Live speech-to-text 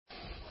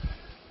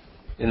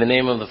In the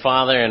name of the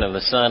Father, and of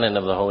the Son, and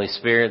of the Holy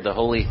Spirit, the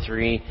Holy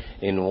Three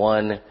in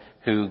One,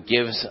 who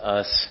gives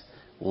us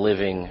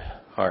living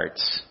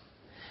hearts.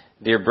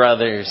 Dear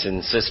brothers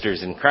and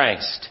sisters in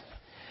Christ,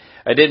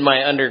 I did my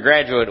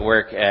undergraduate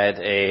work at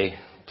a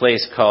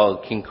place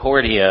called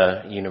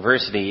Concordia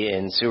University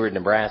in Seward,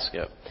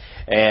 Nebraska.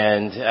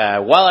 And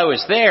while I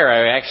was there,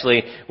 I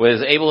actually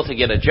was able to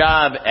get a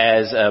job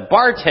as a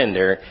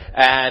bartender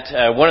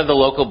at one of the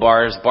local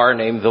bars, a bar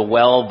named the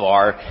Well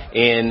Bar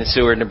in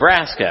Seward,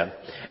 Nebraska.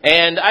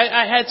 And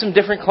I had some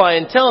different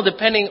clientele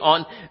depending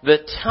on the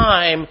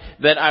time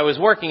that I was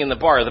working in the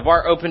bar. The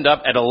bar opened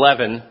up at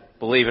 11,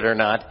 believe it or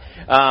not.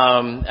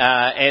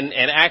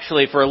 And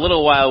actually for a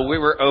little while we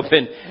were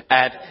open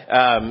at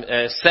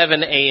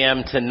 7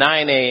 a.m. to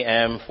 9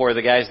 a.m. for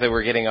the guys that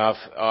were getting off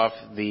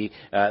the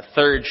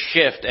third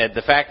shift at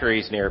the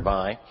factories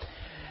nearby.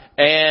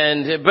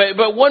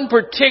 But one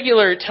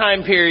particular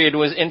time period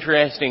was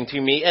interesting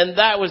to me, and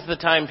that was the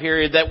time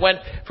period that went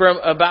from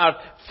about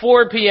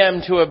 4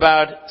 p.m. to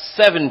about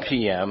 7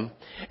 p.m.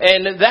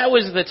 And that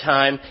was the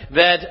time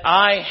that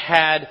I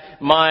had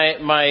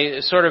my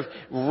sort of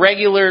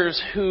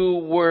regulars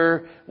who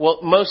were, well,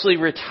 mostly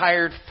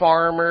retired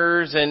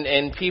farmers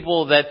and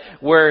people that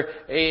were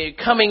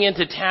coming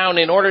into town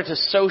in order to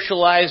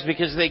socialize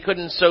because they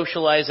couldn't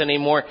socialize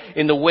anymore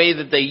in the way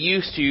that they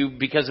used to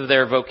because of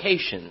their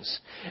vocations.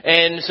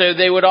 And so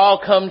they would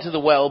all come to the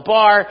Well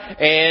Bar,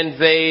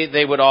 and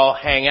they would all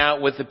hang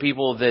out with the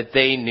people that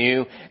they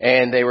knew,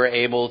 and they were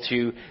able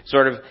to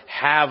sort of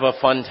have a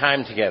fun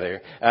time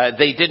together.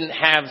 They didn't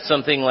have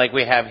something like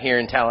we have here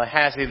in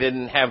Tallahassee. They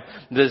didn't have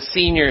the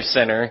senior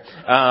center.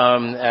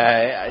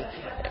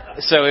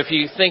 So if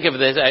you think of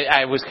this,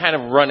 I was kind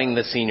of running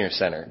the senior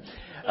center.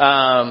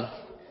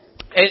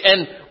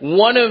 And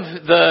one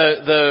of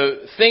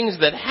the things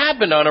that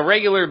happened on a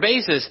regular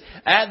basis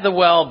at the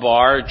Well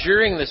Bar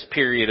during this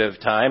period of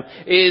time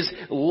is,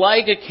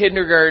 like a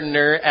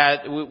kindergartner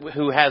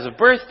who has a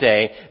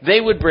birthday,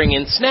 they would bring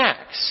in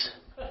snacks.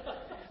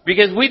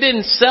 Because we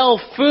didn't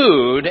sell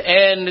food,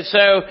 and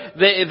so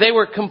they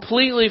were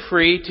completely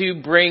free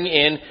to bring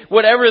in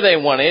whatever they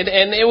wanted,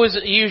 and it was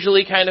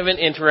usually kind of an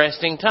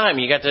interesting time.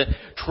 You got to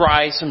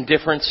try some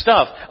different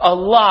stuff. A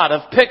lot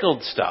of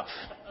pickled stuff.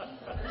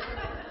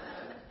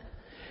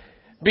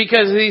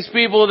 Because these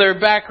people, their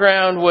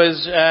background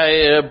was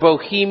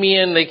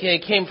bohemian. They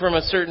came from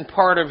a certain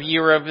part of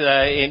Europe.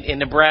 In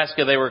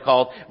Nebraska, they were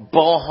called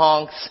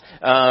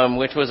bohonks,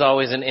 which was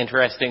always an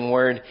interesting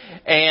word.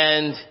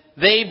 And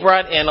they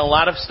brought in a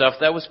lot of stuff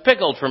that was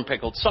pickled, from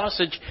pickled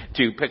sausage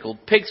to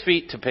pickled pig's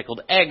feet to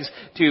pickled eggs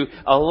to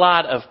a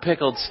lot of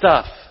pickled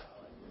stuff.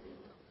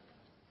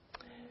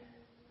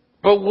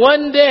 But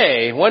one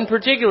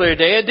particular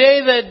day, a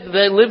day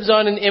that lives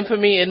on in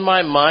infamy in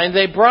my mind,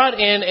 they brought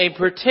in a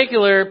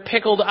particular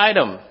pickled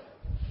item.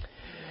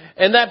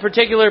 And that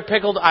particular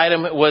pickled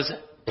item was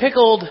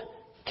pickled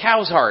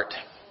cow's heart.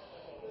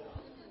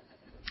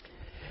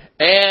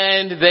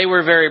 And they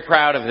were very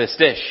proud of this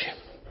dish.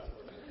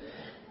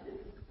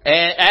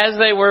 And as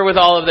they were with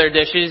all of their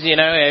dishes, you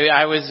know,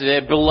 I was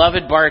a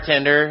beloved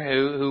bartender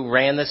who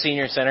ran the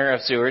senior center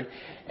of Seward,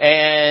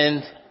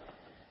 and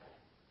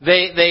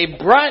They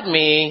brought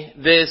me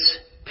this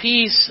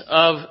piece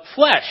of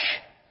flesh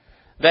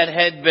that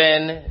had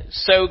been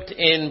soaked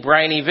in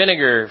briny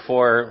vinegar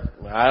for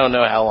I don't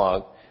know how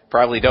long.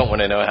 Probably don't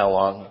want to know how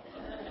long.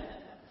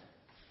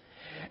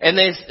 And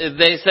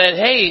they said,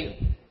 "Hey,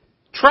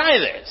 try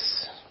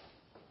this."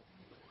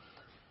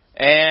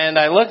 And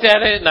I looked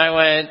at it and I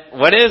went,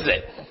 "What is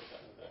it?"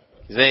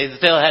 They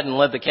still hadn't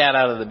let the cat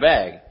out of the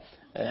bag.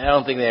 I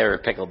don't think they ever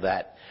pickled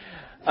that.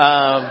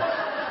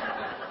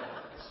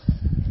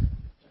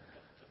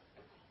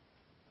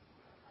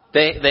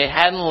 They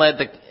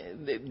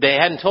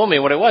hadn't told me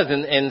what it was,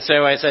 and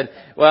so I said,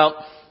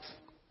 well,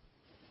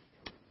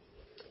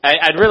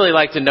 I'd really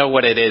like to know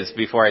what it is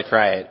before I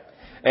try it.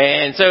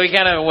 And so we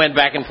kind of went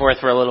back and forth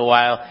for a little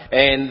while,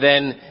 and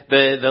then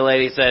the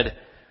lady said,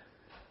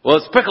 well,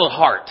 it's pickled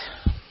heart.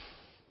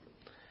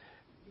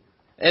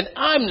 And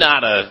I'm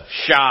not a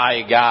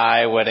shy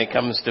guy when it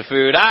comes to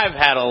food. I've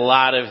had a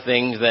lot of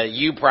things that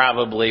you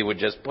probably would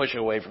just push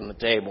away from the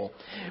table.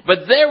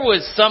 But there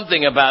was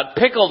something about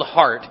pickled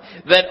heart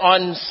that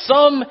on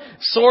some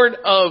sort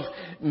of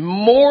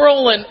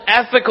moral and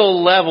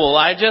ethical level,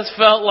 I just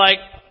felt like,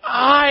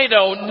 I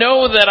don't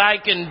know that I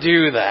can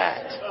do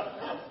that.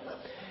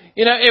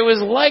 You know, it was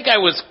like I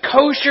was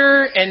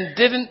kosher and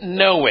didn't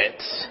know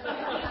it.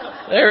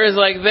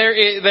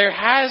 There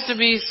has to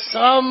be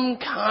some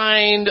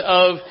kind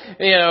of,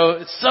 you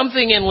know,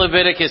 something in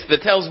Leviticus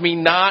that tells me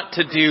not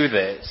to do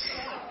this.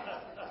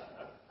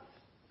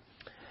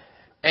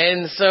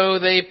 And so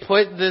they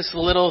put this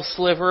little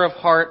sliver of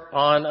heart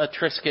on a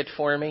Triscuit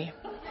for me.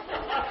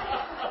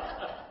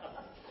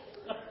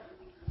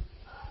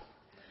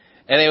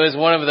 And it was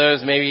one of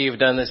those, maybe you've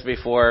done this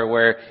before,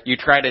 where you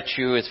try to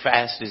chew as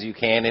fast as you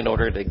can in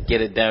order to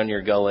get it down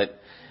your gullet.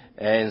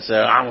 And so,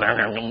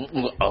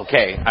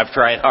 okay, I've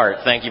tried heart.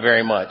 Thank you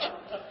very much.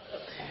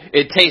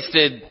 It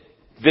tasted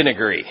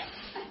vinegary.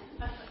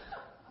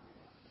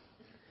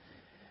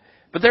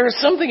 But there is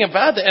something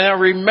about that, and I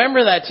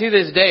remember that to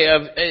this day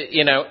of,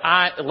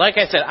 like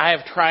I said, I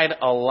have tried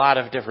a lot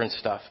of different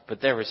stuff, but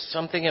there was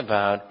something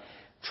about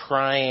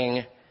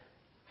trying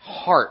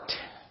heart.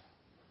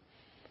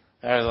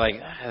 I was like,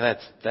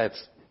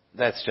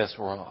 that's just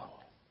wrong.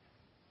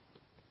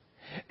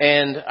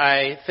 And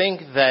I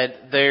think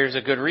that there's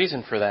a good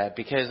reason for that,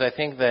 because I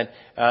think that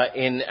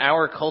in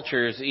our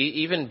cultures,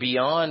 even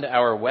beyond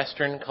our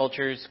Western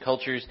cultures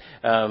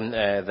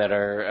that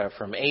are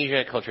from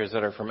Asia, cultures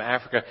that are from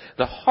Africa,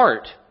 the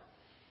heart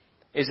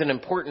is an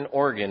important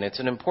organ.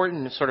 It's an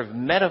important sort of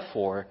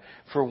metaphor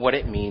for what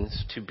it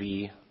means to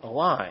be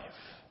alive.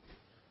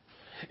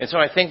 And so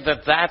I think that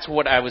that's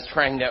what I was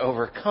trying to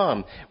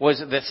overcome,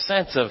 was this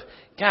sense of,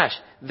 gosh,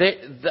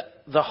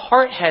 the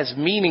heart has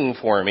meaning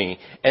for me,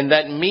 and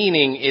that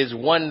meaning is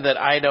one that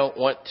I don't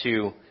want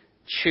to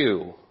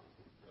chew.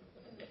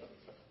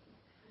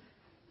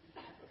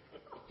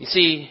 You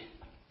see,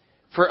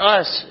 for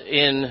us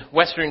in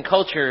Western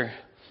culture,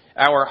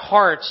 our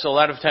hearts, a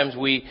lot of times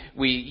we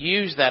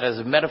use that as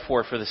a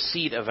metaphor for the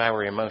seat of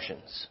our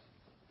emotions.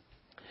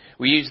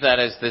 We use that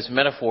as this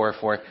metaphor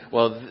for,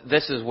 well,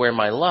 this is where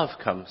my love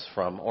comes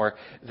from, or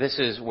this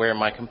is where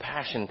my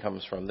compassion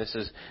comes from. This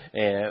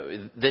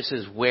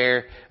is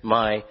where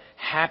my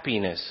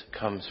happiness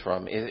comes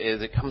from.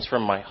 It comes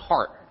from my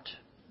heart.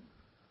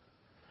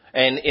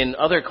 And in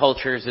other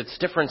cultures, it's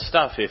different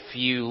stuff. If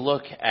you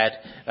look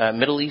at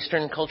Middle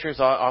Eastern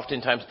cultures,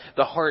 oftentimes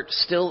the heart's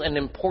still an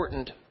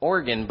important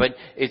organ, but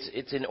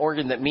it's an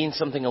organ that means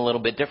something a little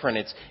bit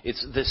different.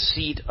 It's the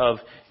seat of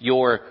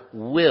your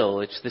will.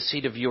 It's the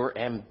seat of your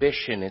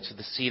ambition. It's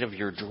the seat of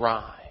your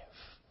drive.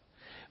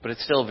 But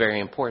it's still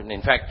very important.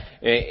 In fact,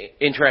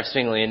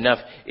 interestingly enough,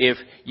 if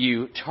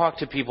you talk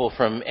to people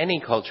from any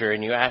culture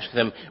and you ask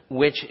them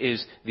which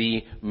is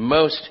the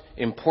most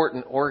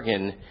important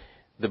organ,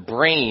 the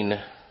brain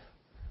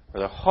or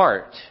the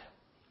heart,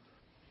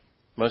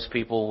 most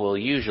people will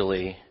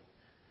usually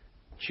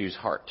choose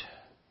heart.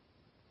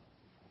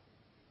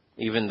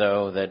 Even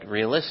though that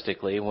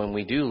realistically, when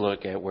we do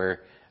look at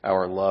where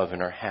our love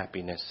and our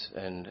happiness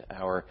and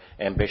our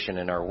ambition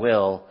and our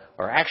will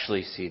are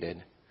actually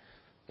seated,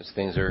 those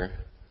things are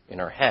in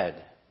our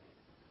head.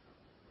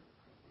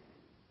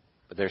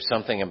 But there's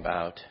something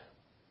about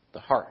the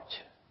heart.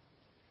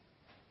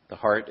 The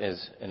heart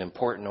is an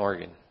important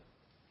organ.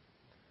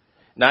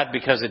 Not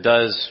because it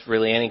does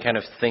really any kind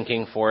of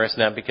thinking for us,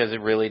 not because it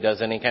really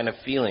does any kind of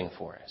feeling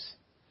for us,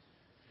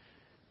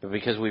 but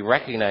because we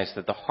recognize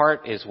that the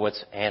heart is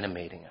what's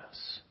animating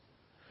us.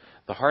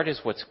 The heart is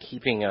what's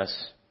keeping us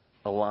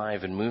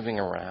alive and moving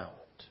around.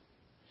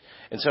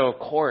 And so, of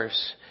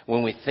course,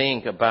 when we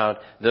think about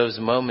those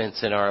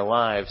moments in our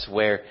lives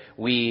where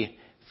we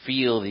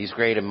feel these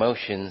great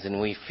emotions and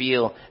we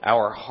feel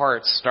our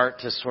hearts start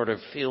to sort of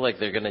feel like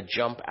they're going to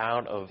jump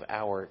out of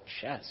our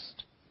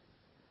chest,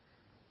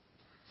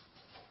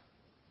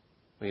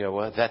 we go,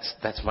 well,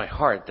 that's my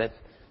heart.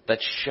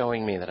 That's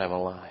showing me that I'm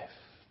alive.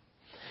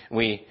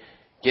 We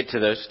get to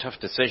those tough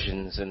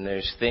decisions, and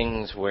there's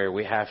things where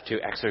we have to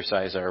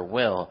exercise our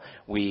will.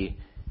 We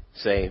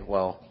say,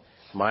 well,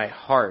 my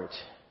heart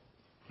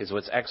is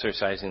what's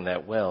exercising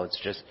that will. It's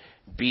just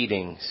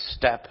beating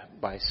step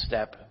by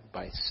step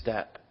by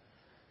step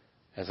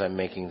as I'm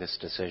making this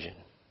decision.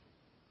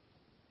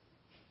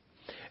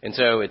 And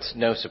so it's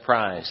no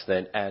surprise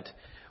that at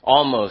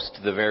almost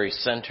the very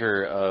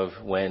center of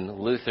when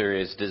Luther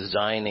is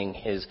designing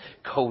his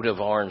coat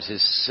of arms,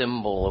 his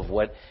symbol of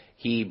what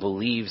he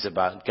believes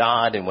about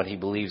God and what he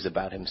believes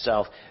about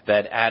himself,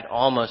 that at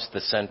almost the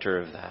center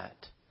of that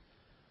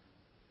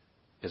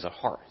is a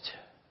heart.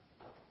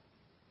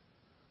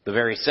 The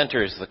very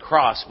center is the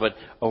cross, but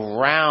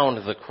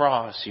around the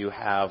cross you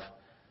have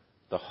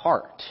the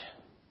heart.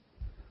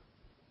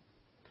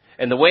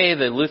 And the way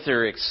that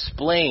Luther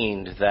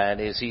explained that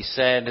is he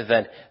said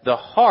that the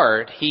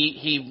heart,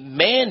 he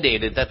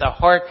mandated that the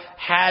heart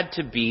had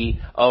to be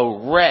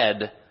a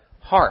red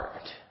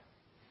heart.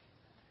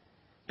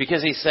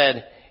 Because he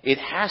said it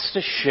has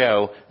to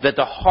show that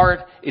the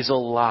heart is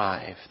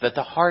alive, that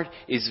the heart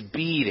is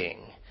beating.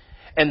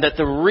 And that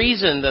the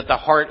reason that the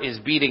heart is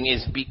beating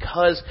is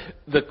because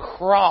the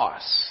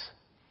cross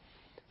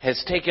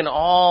has taken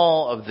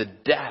all of the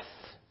death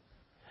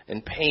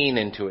and pain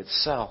into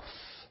itself.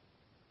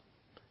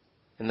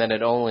 And then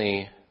it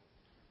only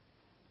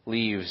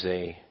leaves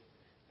a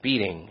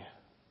beating,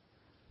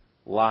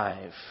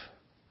 live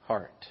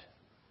heart.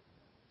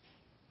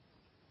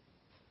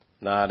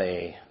 Not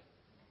a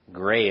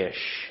grayish,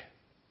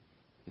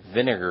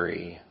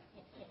 vinegary,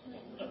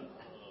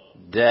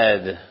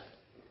 dead,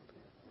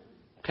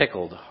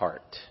 pickled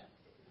heart.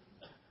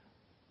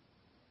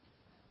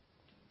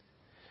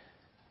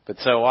 But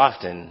so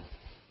often,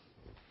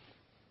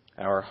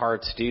 our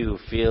hearts do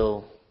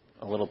feel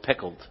a little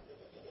pickled.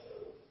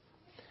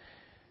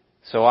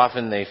 So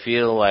often they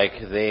feel like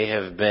they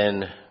have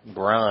been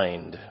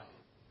brined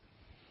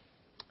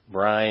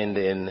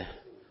in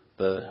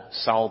the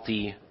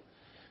salty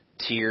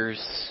tears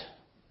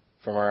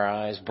from our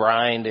eyes,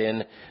 brined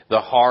in the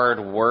hard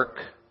work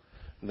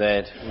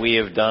that we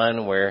have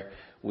done where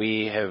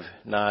we have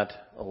not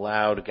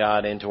allowed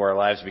God into our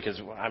lives because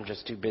I'm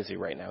just too busy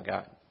right now,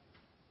 God.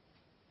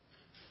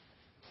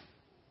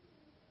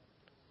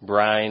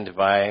 Brined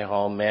by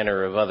all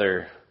manner of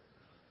other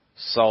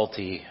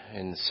salty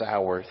and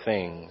sour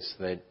things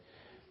that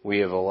we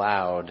have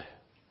allowed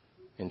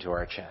into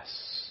our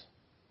chests.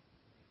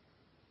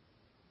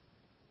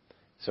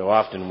 So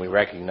often we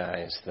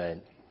recognize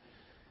that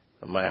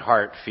my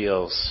heart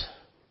feels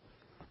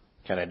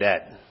kind of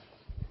dead.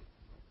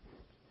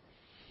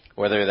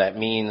 Whether that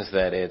means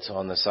that it's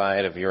on the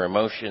side of your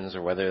emotions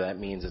or whether that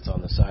means it's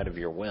on the side of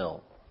your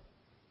will.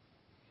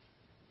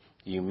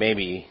 You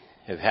maybe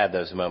have had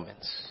those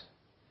moments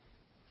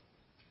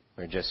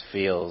where it just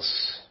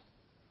feels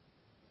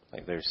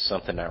like there's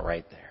something not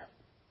right there.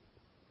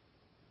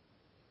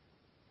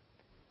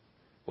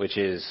 Which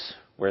is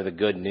where the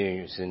good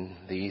news in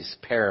these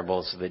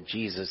parables that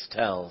Jesus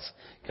tells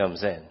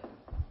comes in.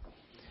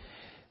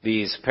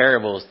 These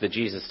parables that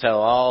Jesus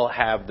tells all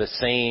have the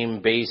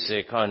same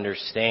basic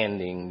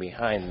understanding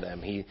behind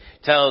them. He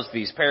tells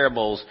these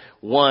parables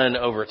one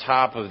over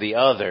top of the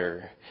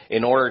other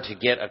in order to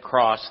get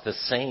across the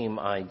same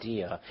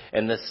idea.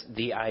 And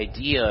the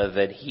idea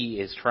that he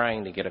is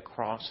trying to get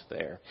across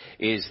there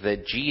is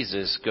that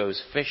Jesus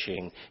goes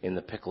fishing in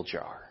the pickle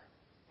jar.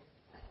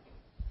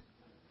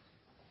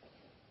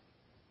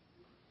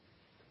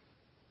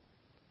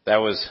 That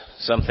was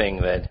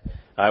something that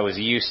I was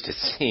used to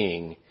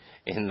seeing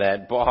in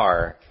that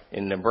bar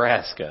in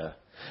Nebraska,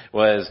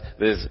 was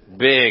this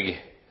big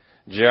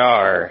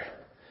jar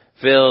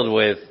filled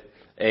with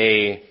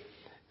a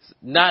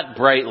not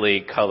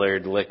brightly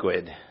colored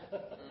liquid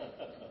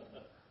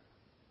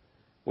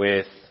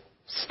with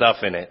stuff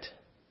in it.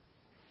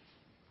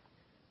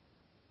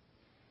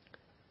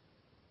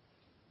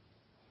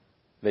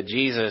 But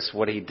Jesus,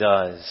 what he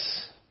does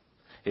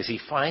is he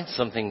finds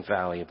something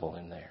valuable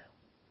in there.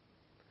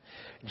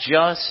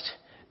 Just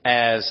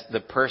as the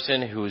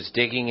person who was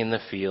digging in the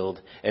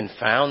field and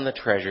found the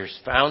treasures,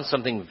 found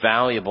something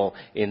valuable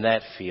in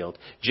that field,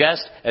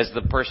 just as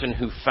the person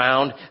who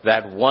found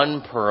that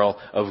one pearl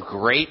of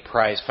great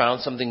price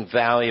found something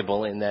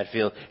valuable in that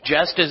field,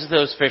 just as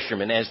those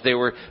fishermen, as they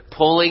were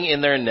pulling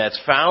in their nets,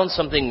 found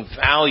something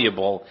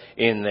valuable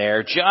in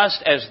there,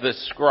 just as the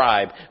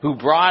scribe who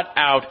brought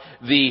out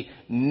the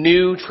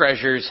new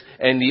treasures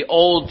and the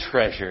old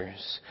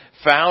treasures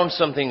found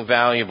something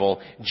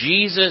valuable,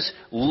 Jesus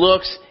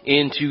looks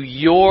into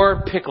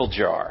your pickle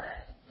jar.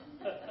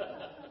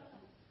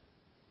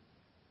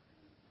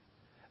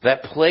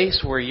 That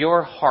place where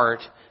your heart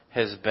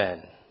has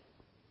been.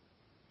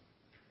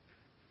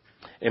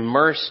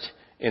 Immersed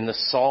in the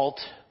salt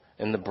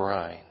and the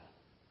brine.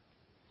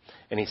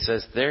 And he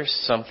says, there's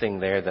something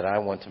there that I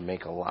want to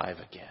make alive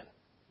again.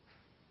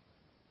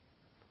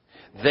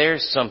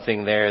 There's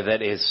something there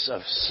that is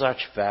of such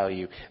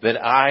value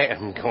that I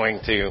am going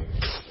to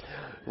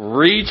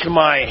reach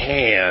my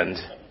hand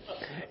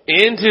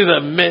into the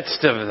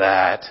midst of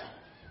that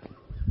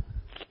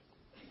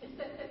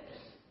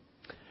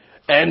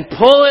and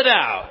pull it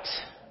out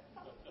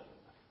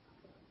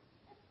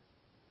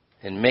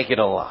and make it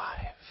alive.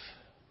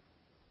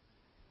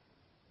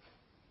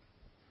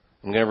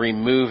 I'm going to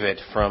remove it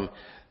from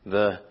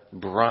the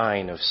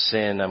brine of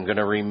sin. I'm going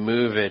to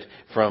remove it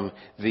from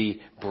the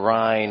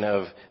brine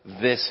of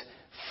this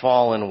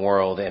fallen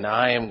world, and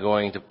I am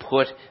going to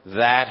put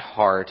that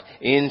heart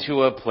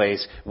into a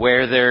place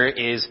where there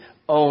is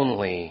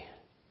only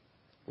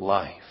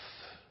life.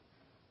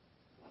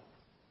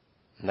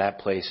 And that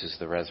place is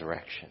the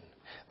resurrection.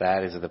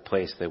 That is the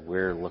place that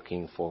we're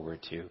looking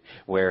forward to,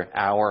 where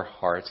our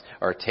hearts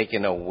are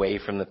taken away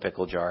from the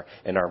pickle jar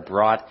and are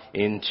brought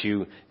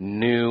into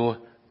new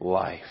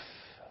life.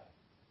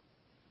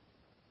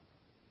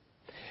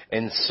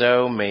 And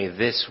so may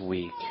this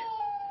week,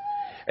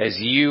 as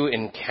you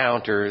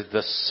encounter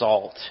the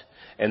salt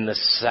and the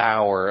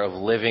sour of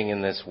living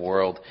in this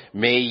world,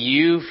 may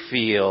you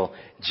feel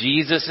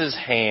Jesus'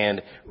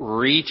 hand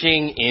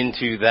reaching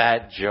into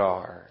that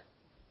jar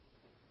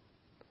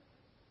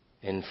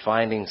and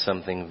finding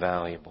something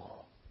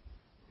valuable.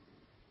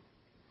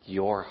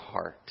 Your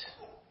heart.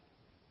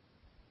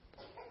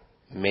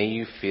 May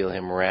you feel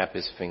him wrap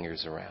his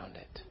fingers around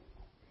it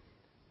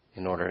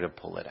in order to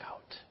pull it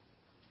out.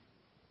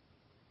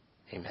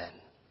 Amen.